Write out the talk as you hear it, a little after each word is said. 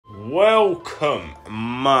Welcome,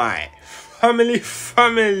 my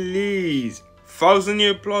families.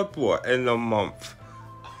 1,000-year blood war in the month.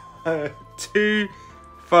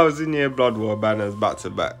 2,000-year blood war banners back to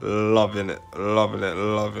back. Loving it.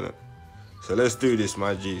 So let's do this,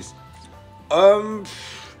 my G's. Yeah,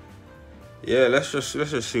 let's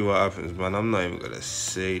just see what happens, man. I'm not even gonna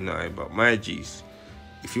say nothing, but my G's,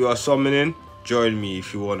 if you are summoning, join me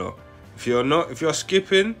if you wanna. If you're not, if you're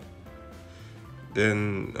skipping,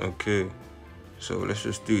 then okay. So let's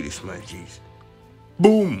just do this, my G's.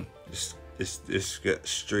 Boom. Let's get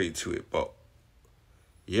straight to it. But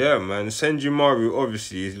yeah, man, Senjumaru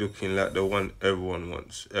obviously is looking like the one everyone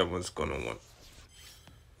wants. Everyone's gonna want.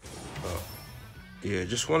 Yeah,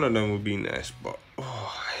 just one of them would be nice. But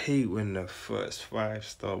oh, I hate when the first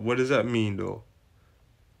 5-star. What does that mean, though?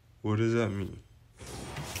 What does that mean?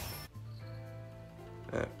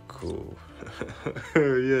 Cool.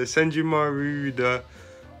 Yeah, Senjumaru, the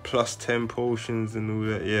plus 10 potions and all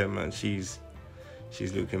that. Yeah, man, she's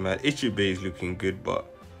looking mad. Ichibei is looking good, but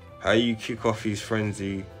how you kick off his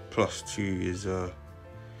frenzy plus 2 is yeah,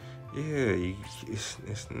 it's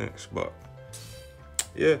next. But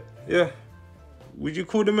yeah. Would you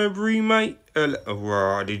call them a remake?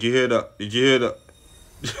 Did you hear that?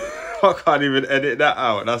 I can't even edit that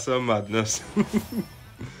out. That's a madness.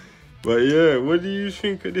 But yeah, what do you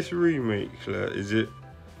think of this remake, Claire? Is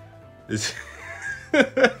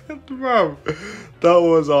bro, that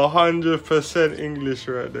was 100% English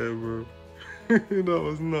right there, bro. That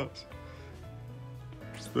was nuts.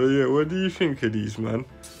 But yeah, what do you think of these, man?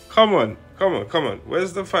 Come on.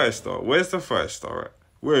 Where's the 5-star? Where's the 5-star at?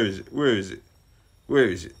 Where is it?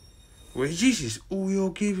 Wait, Jesus, all you're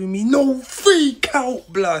giving me? No, freak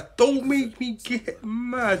out, blood. Don't make me get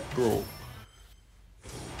mad, bro.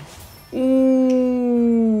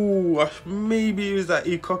 Ooh, maybe it was that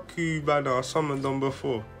Ikaku banner I summoned on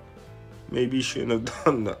before. Maybe you shouldn't have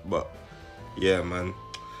done that, but yeah, man.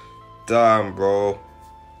 Damn, bro.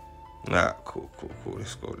 Nah, cool.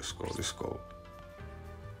 Let's go.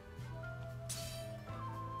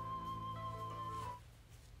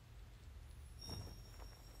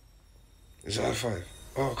 Is that a 5?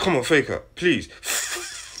 Oh, come on, fake up, please.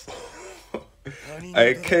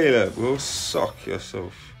 Hey, Caleb, go suck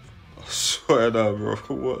yourself. I swear down, bro.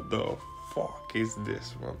 What the fuck is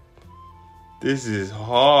this, man? This is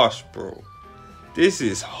harsh, bro.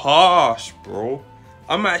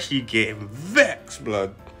 I'm actually getting vexed,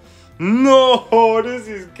 blood. No, this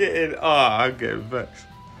is getting... I'm getting vexed.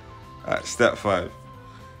 Alright, step 5.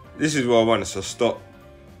 This is where I want us to stop.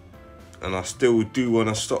 And I still do want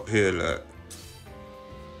to stop here, like...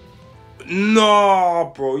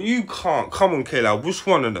 No, bro, you can't. Come on,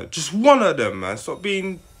 Kayla. Just one of them, man. Stop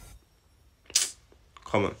being...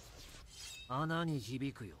 Come on.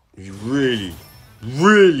 You really...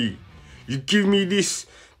 You give me this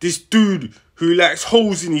dude who likes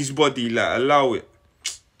holes in his body, like, allow it.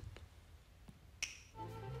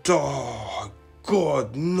 Oh,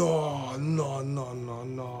 God, no. I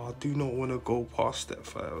do not want to go past step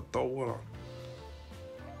 5. I don't want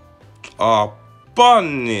to.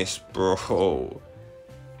 Bun this, bro.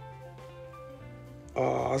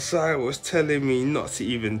 Zai was telling me not to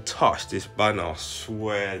even touch this banner. I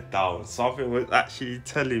swear down. Something was actually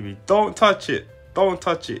telling me, don't touch it. Don't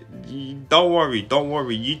worry.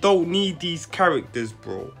 You don't need these characters,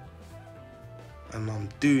 bro. And I'm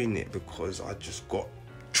doing it because I just got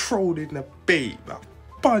trolled in the bait. I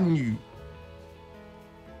bun you.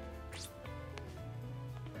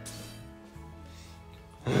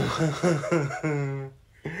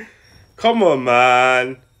 Come on,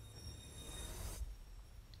 man.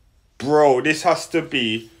 Bro, this has to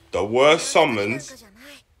be the worst summons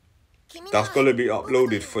that's gonna be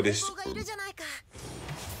uploaded for this.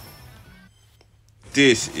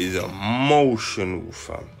 This is emotional,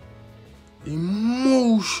 fam.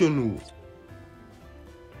 Emotional.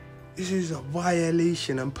 This is a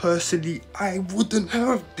violation, and personally, I wouldn't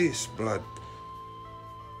have this, blood.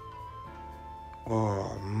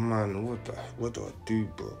 Oh man, what do I do,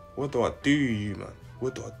 bro? What do I do, you man?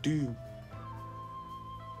 What do I do?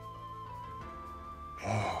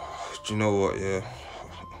 Oh, do you know what? Yeah,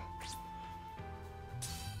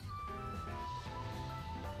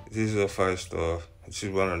 this is a 5-star. This is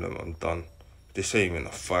one of them. I'm done. This ain't even a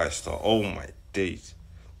 5-star. Oh my days,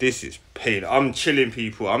 this is pain. I'm chilling,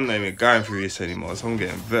 people. I'm not even going through this anymore. So I'm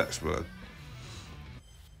getting vexed, bro.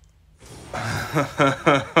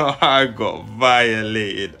 I got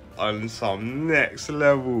violated on some next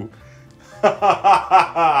level.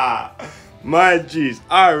 My G's,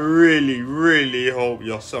 I really hope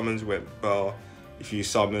your summons went well. If you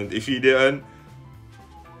summoned, if you didn't,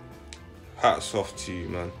 hats off to you,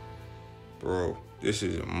 man. Bro, this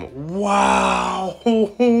is wow.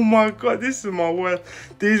 Oh my god, this is my worst.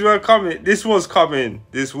 These were coming. This was coming.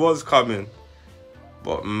 This was coming.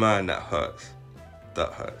 But man, that hurts.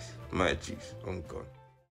 That hurts. My jeez, I'm gone.